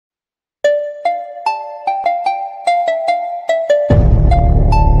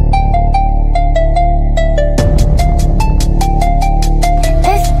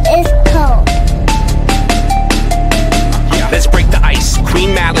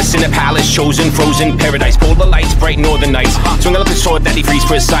Ice in the palace, chosen, frozen paradise. Polar lights, bright northern nights. Swing up the sword that he frees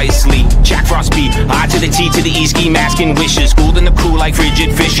precisely. Jack Frost beat, I to the T to the E, ski masking wishes. Schooled in the crew like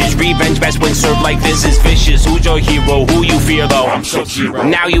frigid fishes. Revenge best when served like this is vicious. Who's your hero? Who you fear though? I'm Sub-Zero.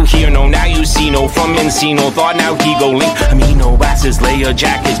 Now you hear no, now you see no. From Encino, thought now he go link. Amino acids, layer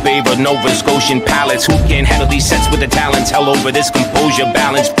jackets, Baber, Nova Scotian palettes. Who can handle these sets with the talents? Hell over this composure,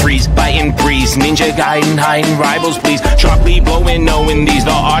 balance, freeze, biting breeze. Ninja guiding, hiding rivals, please. Sharply blowing, knowing these.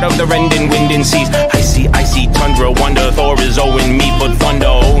 The art of the rending, wind and seas. Icy tundra, wonder Thor is owing me for thunder,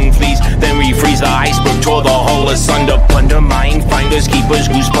 own fleas. Then we freeze the iceberg, tore the hull asunder. Plunder, mind finders, keepers,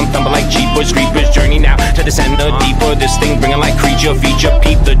 goosebumps, thumper like jeepers, creepers. Journey now to the center, deeper. This thing bringing like creature, feature,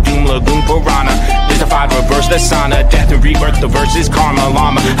 peep the doom, lagoon, piranha. Mystified, reverse the sauna, death and rebirth. The verse is karma,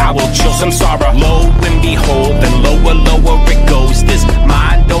 llama. I will chill some sorrow. Lo and behold, then lower it goes. This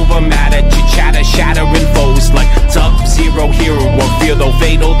mind over matter, chatter, shattering foes like Sub-Zero hero or fear, though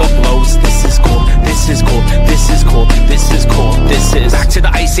fatal the blows. This is cool, this is cool, this is cool, this is cool, this is back to the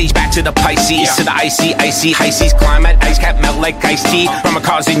ice age, back to the Pisces, to the icy high seas, climate, ice cap melt like iced tea from a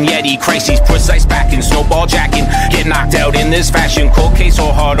causing Yeti crises, precise backing, snowball jacking, get knocked out in this fashion, cold case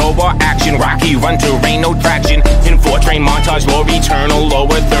or hard over action, rocky run terrain, no traction, in 4-train montage, low eternal,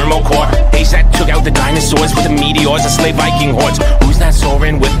 lower thermal core, ace that took out the dinosaurs with the meteors, a slave Viking hordes, who's that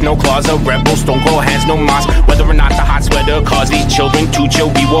soaring with no claws, a rebel, stone cold hands, no moss, whether or not the hot sweater cause these children to chill,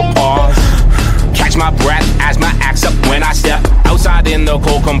 we will pause. Catch my breath as my axe up when I step outside in the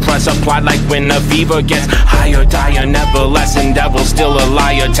cold compressor. Plot like when the fever gets higher, dire, never lessen. Devil still a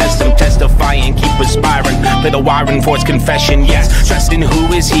liar. Test him, testify and keep aspiring. Play the wiring for its confession. Yes, stressed in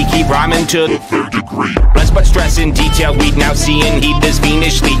who is he? Keep rhyming to the 3rd degree. Blessed but stress in detail. We now see and heed this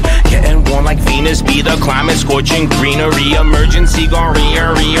fiendishly. Getting warm like Venus. Be the climate scorching greenery. Emergency gone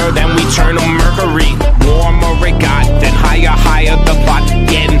rear. Then we turn to Mercury. Warmer it got, then higher the plot.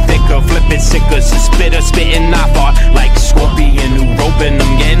 Getting thicker, flip it sicker. Spitter spitting off art like scorpion who roping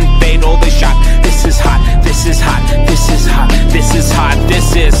them, getting fatal the shot. This is hot, this is hot, this is hot, this is hot,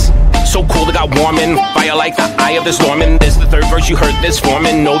 this is so cool it got warming. Fire like the eye of the storm. And this the 3rd verse you heard this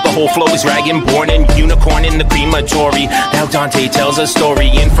forming. Know the whole flow is dragon born and unicorn in the crematory. Now Dante tells a story.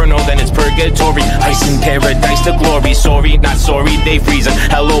 Inferno then it's purgatory. Ice in paradise the glory. Sorry, not sorry, they freezing.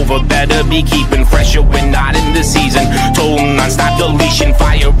 Hell over, better be keeping fresher when not in the season. Total non-stop deletion.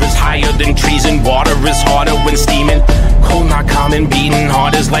 Fire is higher than treason. Water is harder when steaming. Cold not common, beating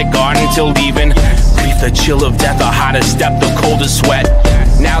hard as like garden till leaving. Grief the chill of death, the hottest step, the coldest sweat.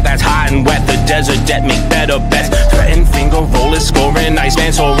 Now that's hot and wet, the desert debt make better bets. Threaten finger roller scoring,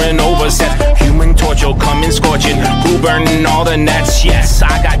 Iceman soaring over set. Human torture coming scorching, who burning all the nets. Yes,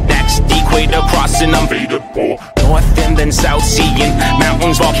 I got next, equator crossing, I'm faded for. North and then south seeing,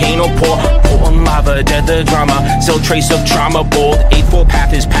 mountains volcano pour. Pouring lava, dead the drama, still trace of trauma bold. 8-4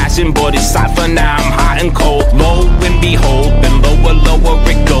 path is passing, but it's hot for now, I'm hot and cold. Lo and behold, then lower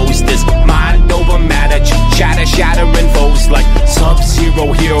it goes. This mind over matter, chatter, shattering foes like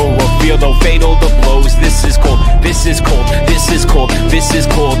Sub-Zero hero or fear, though fatal the blows. This is cold, this is cold, this is cold, this is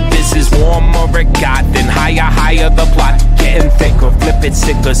cold, this is warmer it got, then higher the plot. Getting thicker, flip it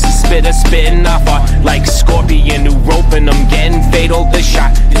sicker, spitter spitting off art like scorpion